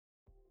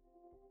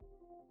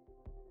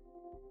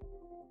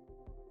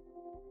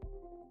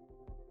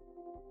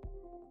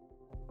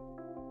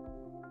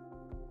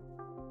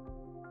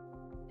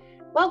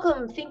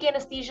Welcome, Think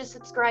Anesthesia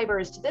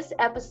subscribers, to this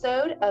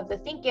episode of the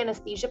Think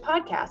Anesthesia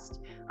podcast.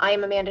 I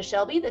am Amanda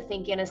Shelby, the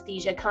Think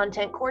Anesthesia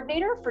content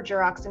coordinator for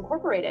Jurox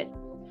Incorporated.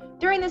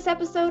 During this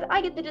episode,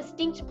 I get the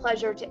distinct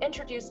pleasure to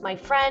introduce my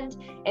friend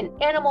and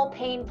animal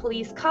pain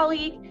police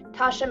colleague,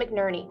 Tasha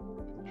McNerney.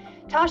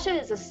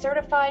 Tasha is a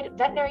certified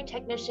veterinary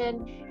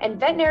technician and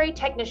veterinary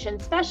technician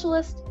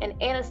specialist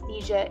in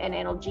anesthesia and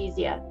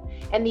analgesia,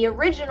 and the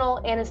original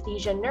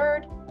anesthesia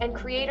nerd and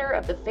creator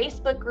of the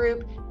Facebook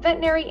group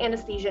Veterinary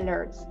Anesthesia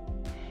Nerds.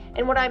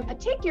 And what I'm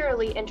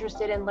particularly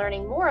interested in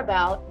learning more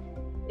about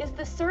is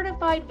the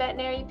Certified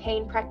Veterinary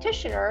Pain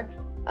Practitioner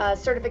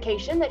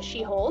certification that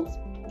she holds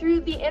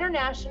through the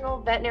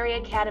International Veterinary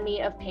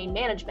Academy of Pain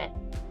Management.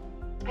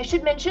 I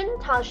should mention,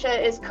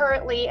 Tasha is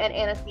currently an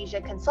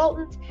anesthesia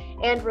consultant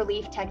and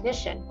relief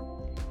technician.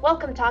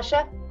 Welcome,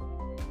 Tasha.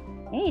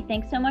 Hey,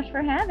 thanks so much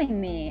for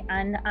having me.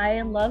 And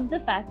I love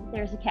the fact that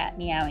there's a cat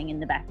meowing in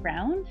the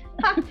background.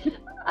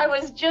 I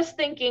was just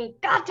thinking,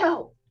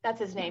 Gato, that's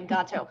his name,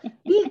 Gato.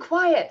 Be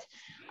quiet.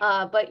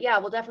 But yeah,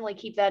 we'll definitely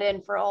keep that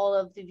in for all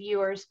of the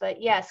viewers.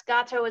 But yes,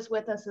 Gato is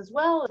with us as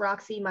well.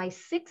 Roxy, my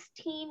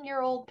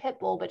 16-year-old pit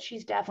bull, but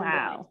she's definitely,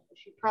 Wow.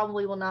 She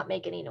probably will not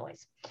make any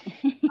noise.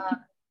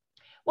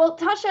 Well,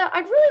 Tasha,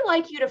 I'd really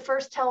like you to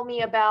first tell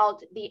me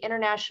about the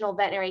International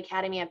Veterinary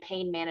Academy of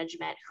Pain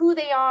Management, who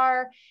they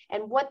are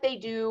and what they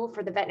do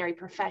for the veterinary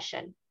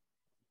profession.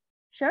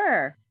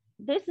 Sure.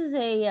 This is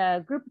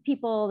a group of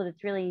people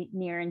that's really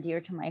near and dear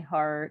to my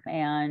heart,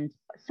 and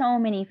so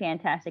many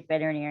fantastic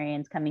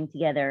veterinarians coming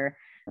together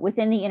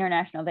within the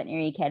International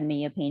Veterinary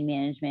Academy of Pain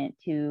Management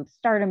to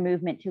start a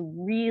movement to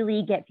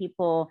really get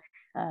people,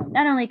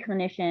 not only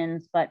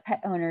clinicians, but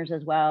pet owners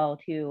as well,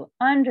 to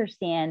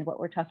understand what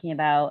we're talking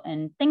about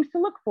and things to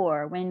look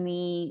for when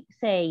we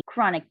say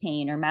chronic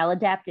pain or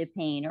maladaptive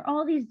pain or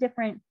all these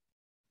different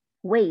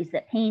ways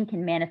that pain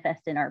can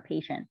manifest in our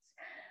patients.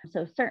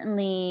 So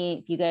certainly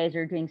if you guys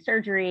are doing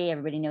surgery,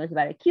 everybody knows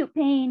about acute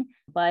pain,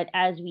 but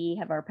as we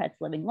have our pets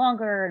living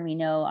longer and we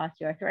know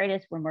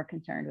osteoarthritis, we're more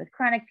concerned with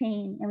chronic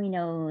pain. And we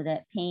know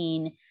that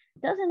pain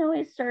doesn't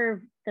always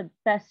serve the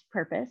best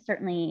purpose.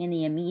 Certainly in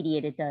the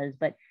immediate it does,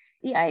 but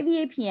the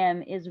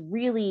IVAPM is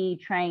really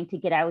trying to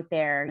get out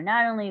there,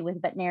 not only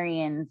with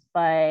veterinarians,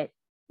 but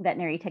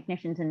veterinary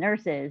technicians and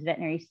nurses,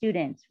 veterinary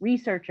students,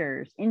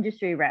 researchers,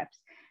 industry reps,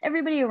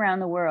 everybody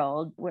around the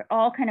world. We're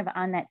all kind of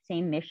on that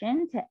same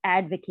mission to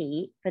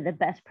advocate for the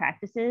best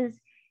practices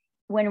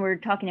when we're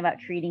talking about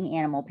treating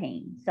animal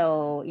pain.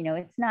 So,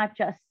 it's not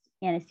just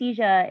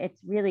anesthesia, it's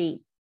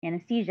really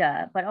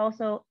anesthesia, but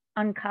also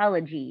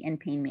oncology and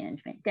pain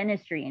management,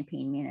 dentistry and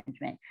pain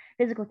management,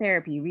 physical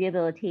therapy,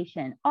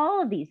 rehabilitation,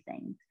 all of these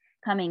things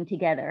coming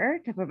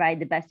together to provide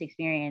the best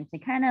experience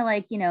and kind of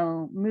like,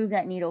 move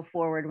that needle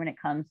forward when it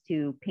comes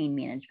to pain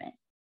management.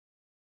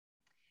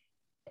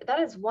 That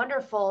is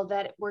wonderful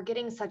that we're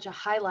getting such a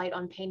highlight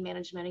on pain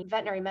management.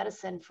 Veterinary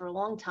medicine for a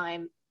long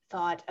time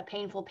thought a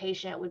painful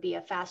patient would be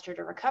a faster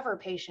to recover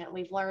patient.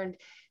 We've learned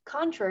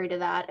contrary to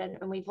that, and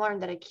we've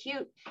learned that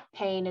acute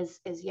pain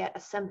is yet a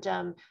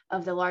symptom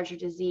of the larger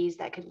disease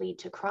that could lead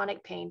to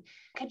chronic pain.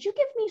 Could you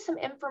give me some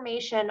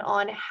information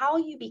on how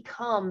you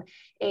become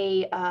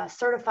a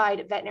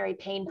certified veterinary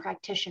pain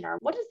practitioner?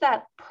 What does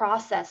that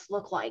process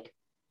look like?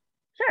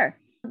 Sure.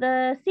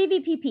 The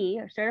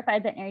CVPP, or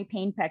Certified Veterinary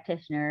Pain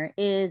Practitioner,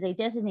 is a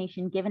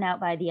designation given out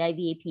by the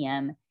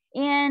IVAPM.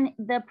 And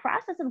the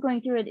process of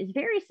going through it is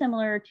very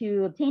similar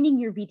to obtaining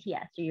your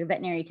VTS, or your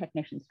veterinary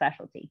technician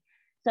specialty.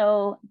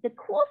 So the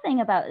cool thing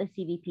about the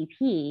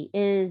CVPP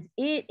is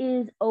it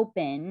is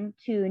open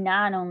to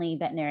not only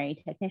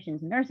veterinary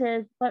technicians and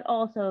nurses, but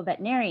also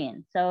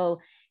veterinarians. So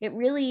it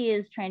really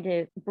is trying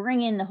to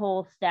bring in the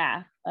whole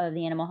staff of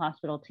the animal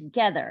hospital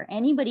together.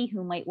 Anybody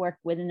who might work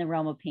within the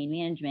realm of pain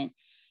management,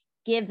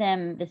 give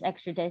them this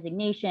extra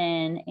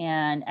designation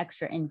and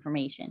extra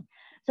information.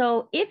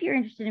 So if you're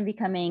interested in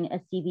becoming a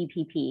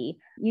CVPP,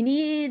 you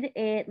need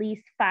at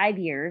least 5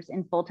 years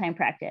in full-time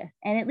practice.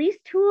 And at least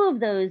 2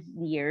 of those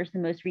years, the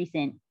most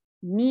recent,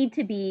 need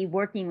to be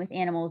working with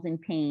animals in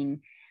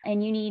pain.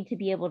 And you need to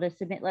be able to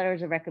submit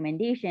letters of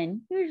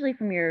recommendation, usually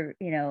from your,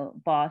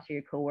 boss or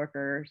your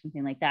coworker or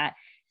something like that,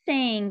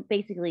 saying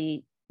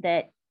basically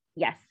that,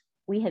 yes,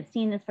 we have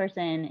seen this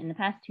person in the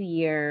past 2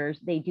 years,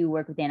 they do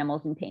work with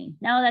animals in pain.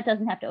 Now, that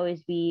doesn't have to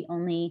always be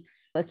only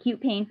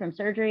acute pain from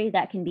surgery.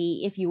 That can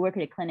be if you work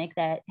at a clinic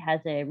that has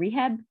a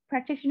rehab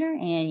practitioner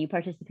and you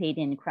participate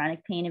in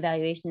chronic pain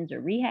evaluations or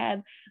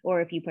rehab,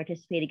 or if you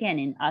participate again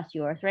in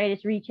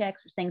osteoarthritis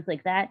rechecks or things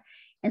like that.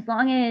 As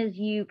long as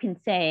you can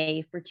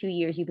say for 2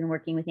 years you've been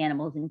working with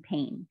animals in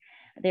pain.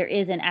 There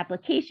is an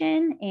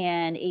application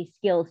and a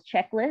skills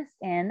checklist,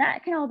 and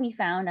that can all be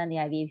found on the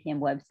IVAPM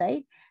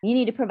website. You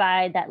need to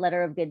provide that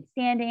letter of good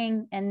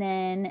standing. And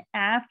then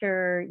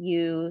after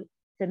you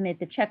submit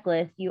the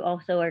checklist, you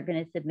also are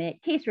going to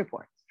submit case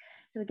reports.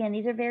 So again,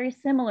 these are very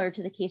similar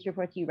to the case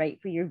reports you write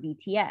for your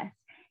VTS.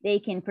 They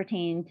can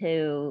pertain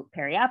to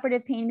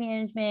perioperative pain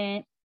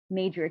management,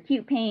 major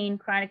acute pain,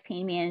 chronic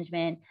pain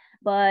management,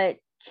 but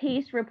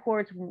case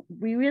reports,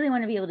 we really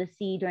want to be able to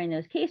see during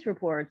those case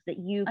reports that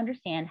you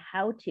understand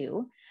how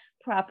to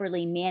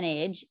properly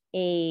manage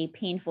a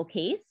painful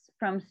case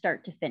from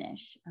start to finish.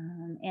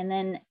 And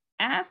then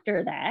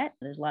after that,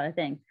 there's a lot of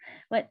things,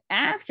 but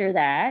after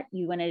that,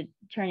 you want to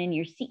turn in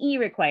your CE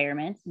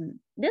requirements. And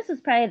this is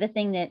probably the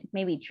thing that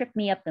maybe tripped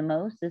me up the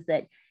most, is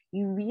that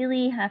you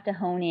really have to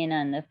hone in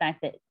on the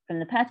fact that from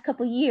the past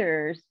couple of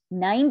years,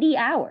 90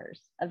 hours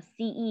of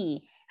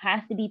CE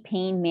has to be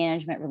pain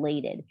management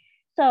related.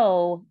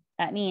 So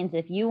that means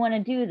if you want to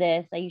do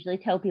this, I usually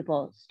tell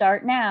people,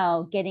 start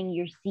now getting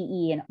your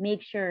CE and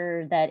make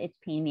sure that it's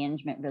pain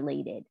management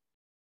related.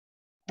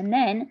 And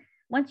then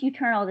once you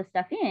turn all this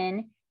stuff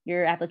in,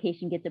 your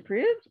application gets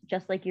approved.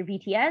 Just like your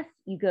VTS,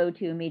 you go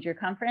to a major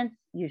conference,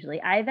 usually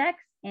IVEX,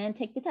 and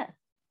take the test.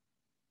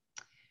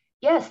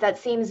 Yes, that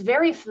seems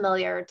very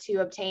familiar to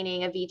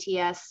obtaining a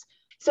VTS.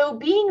 So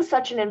being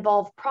such an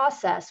involved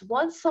process,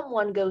 once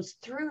someone goes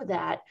through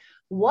that,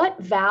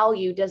 what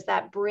value does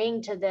that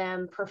bring to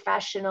them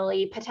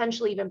professionally,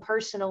 potentially even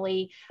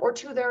personally, or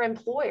to their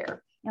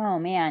employer? Oh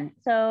man,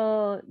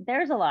 so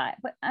there's a lot.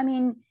 But I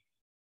mean,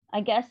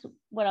 I guess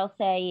what I'll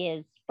say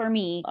is, for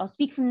me, I'll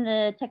speak from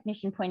the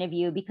technician point of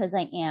view because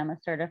I am a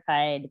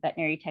certified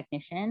veterinary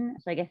technician.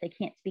 So I guess I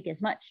can't speak as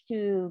much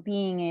to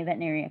being a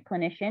veterinary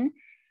clinician.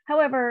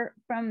 However,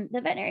 from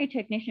the veterinary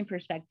technician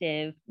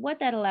perspective, what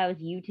that allows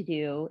you to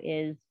do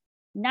is,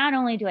 not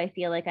only do I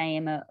feel like I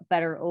am a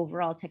better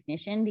overall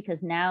technician, because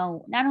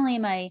now not only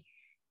am I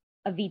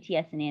a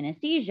VTS in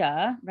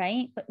anesthesia,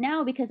 right? But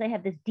now because I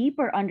have this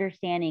deeper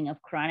understanding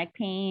of chronic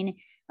pain,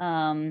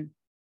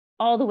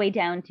 all the way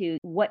down to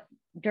what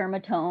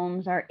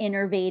dermatomes are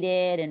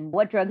innervated and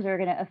what drugs are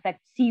going to affect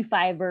C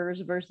fibers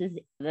versus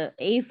the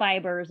A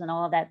fibers and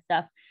all of that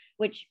stuff,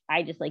 which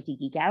I just like to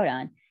geek out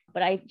on.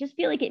 But I just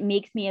feel like it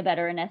makes me a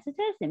better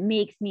anesthetist. It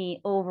makes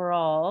me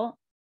overall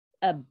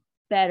a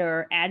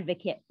better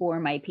advocate for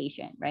my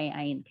patient, right?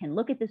 I can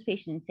look at this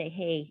patient and say,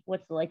 hey,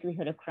 what's the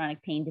likelihood of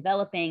chronic pain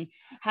developing?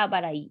 How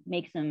about I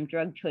make some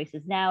drug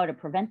choices now to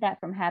prevent that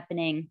from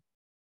happening?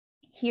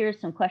 Here's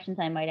some questions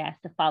I might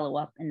ask to follow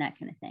up and that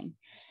kind of thing.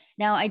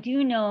 Now, I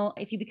do know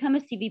if you become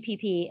a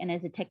CVPP and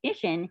as a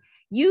technician,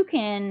 you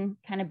can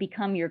kind of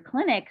become your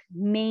clinic's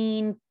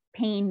main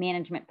pain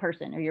management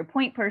person or your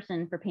point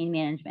person for pain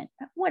management,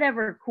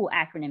 whatever cool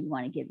acronym you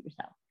want to give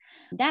yourself.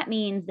 That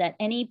means that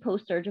any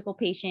post-surgical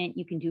patient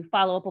you can do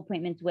follow-up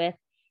appointments with,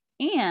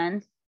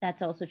 and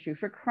that's also true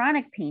for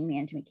chronic pain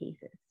management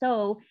cases.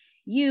 So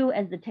you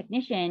as the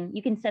technician,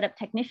 you can set up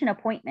technician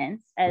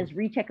appointments as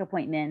recheck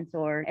appointments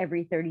or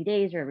every 30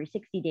 days or every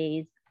 60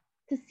 days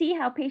to see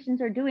how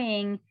patients are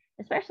doing,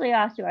 especially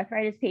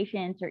osteoarthritis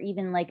patients or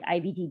even like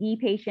IVDD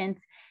patients.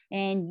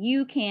 And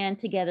you can,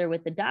 together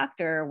with the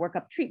doctor, work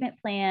up treatment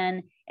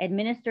plan,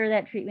 administer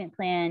that treatment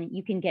plan.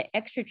 You can get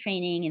extra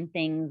training in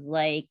things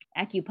like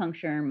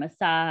acupuncture,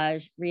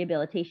 massage,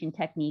 rehabilitation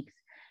techniques.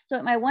 So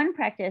at my one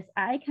practice,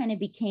 I kind of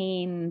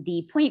became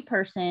the point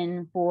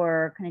person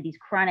for kind of these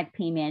chronic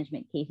pain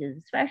management cases,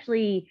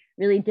 especially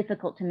really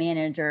difficult to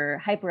manage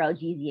or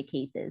hyperalgesia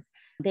cases.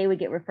 They would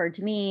get referred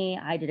to me.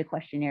 I did a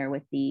questionnaire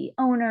with the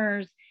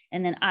owners,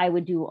 and then I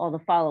would do all the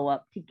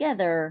follow-up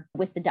together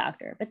with the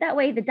doctor. But that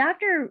way, the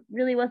doctor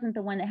really wasn't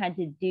the one that had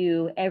to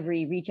do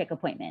every recheck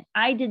appointment.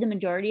 I did the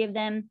majority of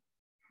them,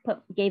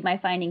 gave my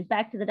findings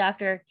back to the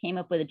doctor, came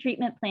up with a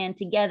treatment plan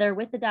together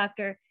with the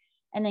doctor,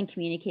 and then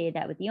communicated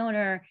that with the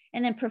owner,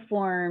 and then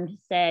performed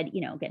said,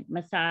 again,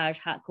 massage,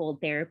 hot, cold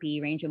therapy,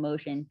 range of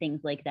motion,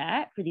 things like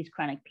that for these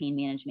chronic pain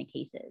management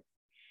cases.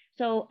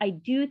 So I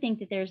do think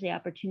that there's the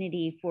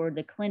opportunity for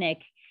the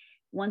clinic,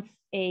 once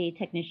a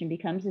technician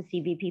becomes a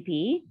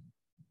CVPP,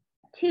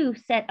 to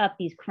set up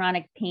these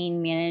chronic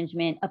pain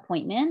management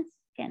appointments.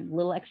 Again, a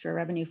little extra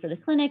revenue for the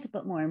clinic,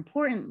 but more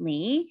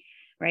importantly,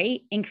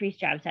 right, increased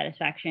job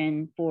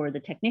satisfaction for the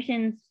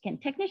technicians. Again,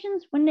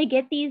 technicians, when they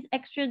get these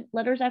extra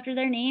letters after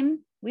their name,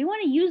 we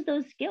want to use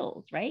those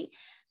skills, right?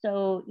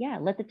 So yeah,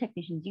 let the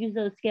technicians use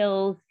those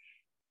skills,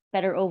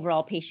 better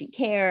overall patient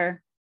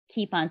care,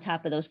 keep on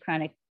top of those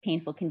chronic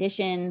painful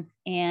conditions.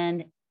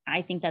 And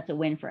I think that's a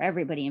win for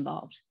everybody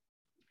involved.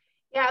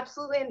 Yeah,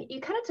 absolutely. And you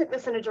kind of took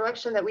this in a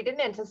direction that we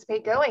didn't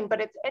anticipate going, but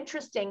it's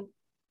interesting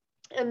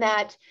in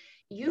that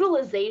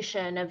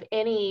utilization of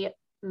any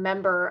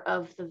member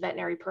of the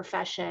veterinary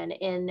profession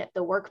in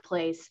the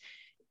workplace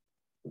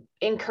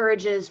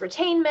encourages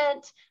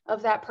retainment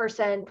of that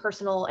person,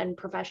 personal and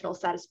professional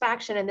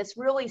satisfaction. And this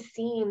really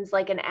seems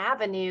like an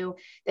avenue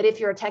that if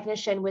you're a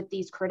technician with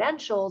these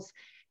credentials,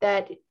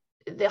 that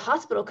the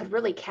hospital could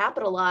really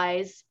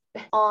capitalize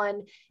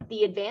on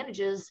the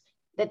advantages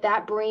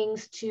that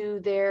brings to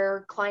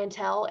their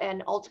clientele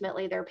and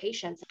ultimately their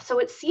patients. So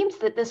it seems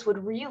that this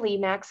would really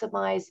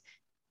maximize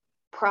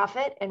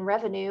profit and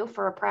revenue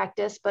for a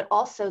practice, but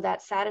also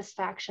that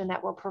satisfaction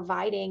that we're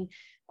providing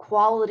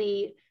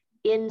quality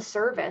in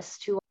service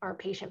to our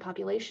patient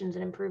populations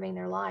and improving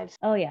their lives.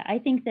 Oh yeah, I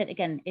think that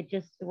again, it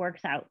just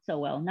works out so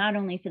well, not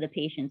only for the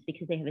patients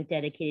because they have a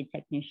dedicated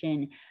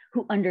technician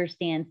who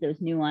understands those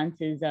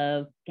nuances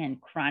of, again,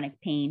 chronic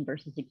pain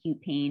versus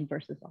acute pain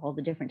versus all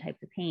the different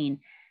types of pain,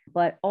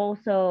 but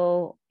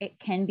also it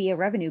can be a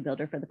revenue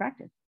builder for the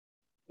practice.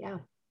 Yeah.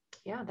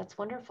 Yeah, that's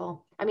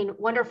wonderful. I mean,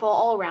 wonderful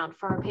all around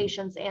for our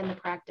patients and the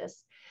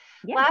practice.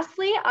 Yeah.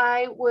 Lastly,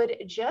 I would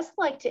just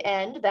like to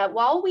end that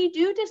while we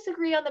do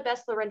disagree on the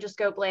best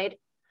laryngoscope blade,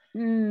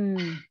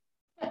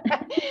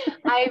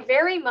 I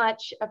very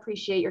much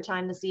appreciate your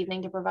time this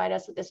evening to provide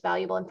us with this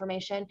valuable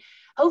information.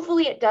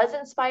 Hopefully it does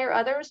inspire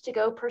others to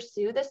go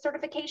pursue this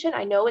certification.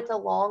 I know it's a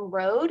long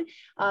road,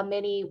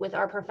 many with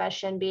our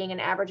profession being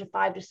an average of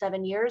 5 to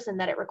 7 years, and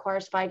that it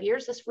requires 5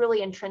 years. This really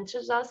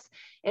entrenches us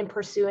in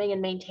pursuing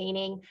and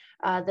maintaining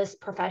this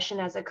profession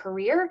as a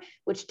career,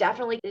 which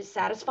definitely is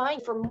satisfying.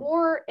 For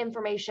more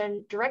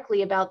information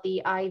directly about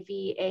the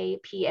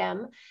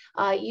IVAPM,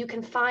 you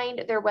can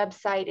find their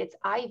website. It's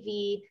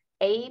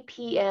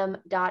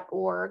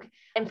IVAPM.org.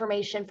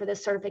 Information for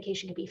this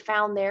certification can be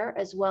found there,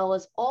 as well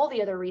as all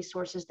the other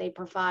resources they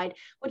provide.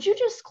 Would you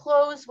just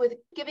close with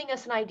giving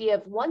us an idea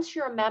of, once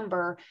you're a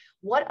member,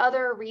 what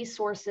other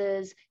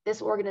resources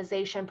this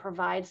organization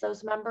provides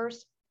those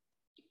members?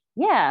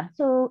 Yeah.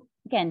 So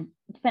again,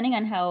 depending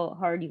on how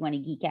hard you want to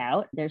geek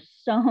out, there's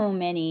so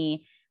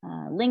many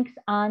links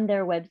on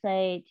their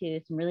website to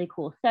some really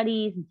cool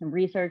studies and some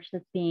research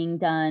that's being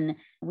done.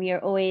 We are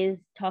always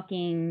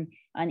talking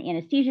on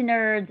Anesthesia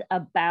Nerds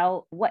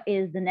about what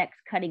is the next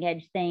cutting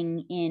edge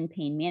thing in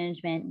pain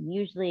management. And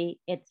usually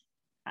it's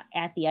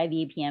at the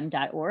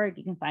IVAPM.org.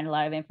 You can find a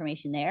lot of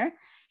information there.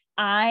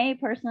 I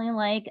personally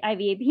like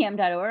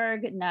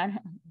IVAPM.org. Not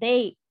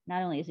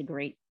only is a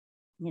great,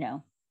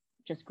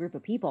 just group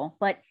of people,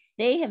 but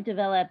they have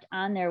developed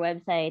on their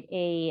website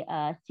a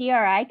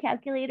CRI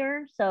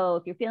calculator. So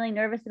if you're feeling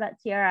nervous about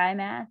CRI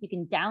math, you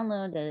can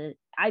download the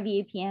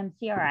IVAPM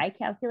CRI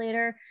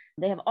calculator.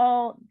 They have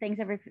all things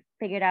ever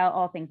figured out,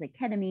 all things like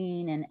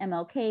ketamine and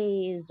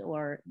MLKs,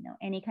 or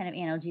any kind of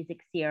analgesic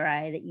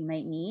CRI that you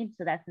might need.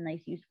 So that's a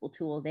nice, useful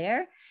tool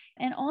there.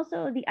 And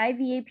also the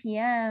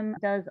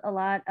IVAPM does a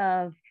lot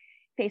of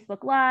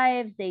Facebook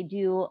Lives. They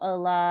do a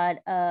lot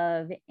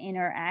of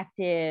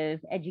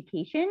interactive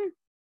education.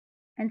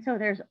 And so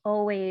there's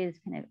always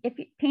if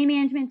pain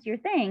management's your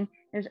thing,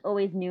 there's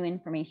always new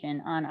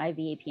information on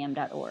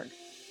IVAPM.org.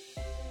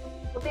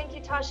 Well, thank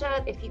you,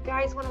 Tasha. If you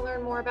guys want to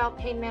learn more about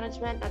pain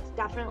management, that's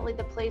definitely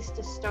the place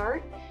to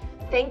start.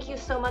 Thank you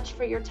so much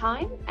for your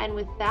time. And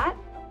with that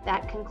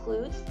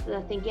concludes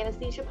the Think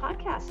Anesthesia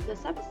podcast,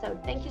 this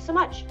episode. Thank you so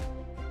much.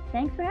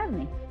 Thanks for having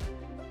me.